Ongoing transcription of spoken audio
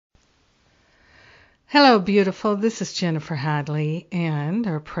Hello, beautiful. This is Jennifer Hadley, and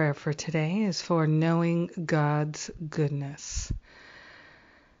our prayer for today is for knowing God's goodness.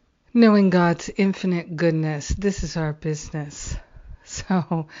 Knowing God's infinite goodness, this is our business.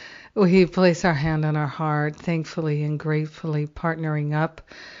 So we place our hand on our heart, thankfully and gratefully partnering up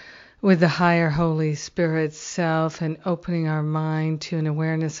with the higher Holy Spirit self and opening our mind to an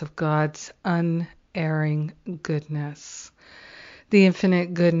awareness of God's unerring goodness. The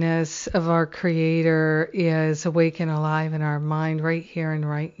infinite goodness of our Creator is awake and alive in our mind right here and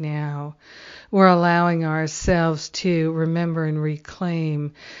right now. We're allowing ourselves to remember and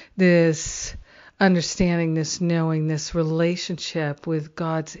reclaim this understanding, this knowing, this relationship with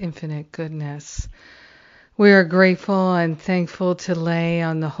God's infinite goodness. We are grateful and thankful to lay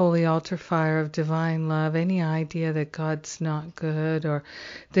on the holy altar fire of divine love any idea that God's not good, or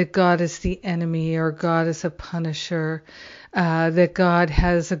that God is the enemy, or God is a punisher, that God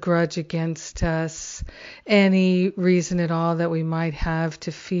has a grudge against us, any reason at all that we might have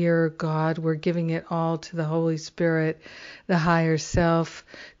to fear God. We're giving it all to the Holy Spirit, the higher self,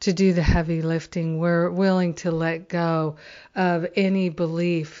 to do the heavy lifting. We're willing to let go of any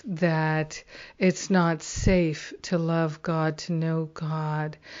belief that it's not safe to love God, to know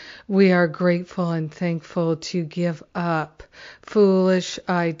God. We are grateful and thankful to give up foolish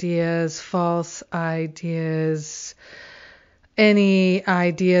ideas, false ideas, any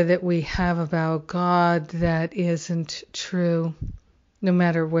idea that we have about God that isn't true. No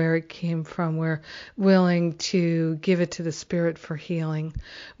matter where it came from, we're willing to give it to the Spirit for healing.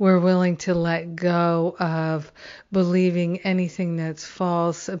 We're willing to let go of believing anything that's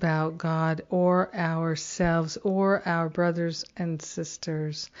false about God or ourselves or our brothers and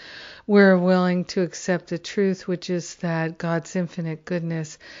sisters. We're willing to accept the truth, which is that God's infinite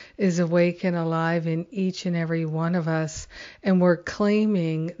goodness is awake and alive in each and every one of us, and we're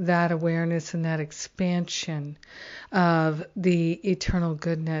claiming that awareness and that expansion of the eternal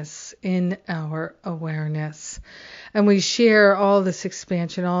goodness in our awareness. And we share all this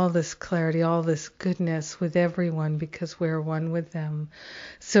expansion, all this clarity, all this goodness with everyone because we're one with them.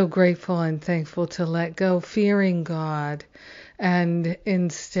 So grateful and thankful to let go, fearing God, and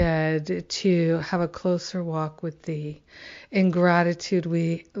instead to have a closer walk with Thee. In gratitude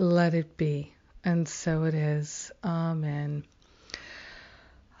we let it be. And so it is. Amen.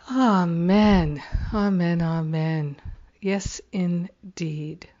 Amen. Amen. Amen. Yes,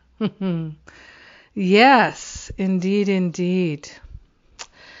 indeed. Yes, indeed, indeed.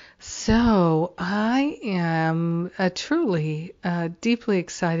 So I am truly deeply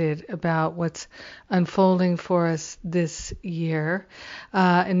excited about what's unfolding for us this year.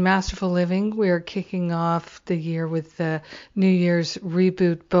 In Masterful Living, we're kicking off the year with the New Year's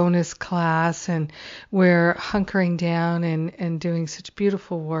Reboot bonus class, and we're hunkering down and doing such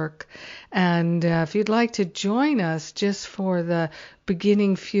beautiful work. And if you'd like to join us just for the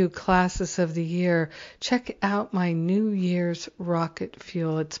beginning few classes of the year, check out my New Year's Rocket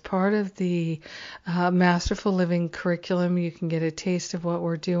Fuel. It's part of the Masterful Living curriculum. You can get a taste of what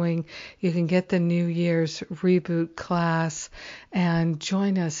we're doing. You can get the New Year's Reboot class and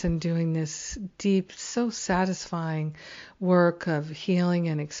join us in doing this deep, so satisfying work of healing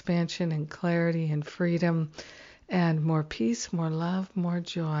and expansion and clarity and freedom and more peace, more love, more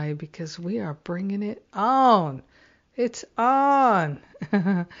joy, because we are bringing it on. It's on.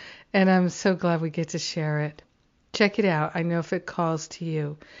 And I'm so glad we get to share it. Check it out. I know if it calls to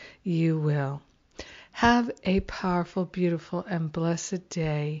you, you will. Have a powerful, beautiful, and blessed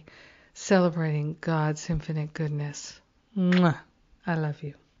day celebrating God's infinite goodness. Mwah. I love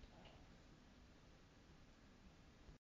you.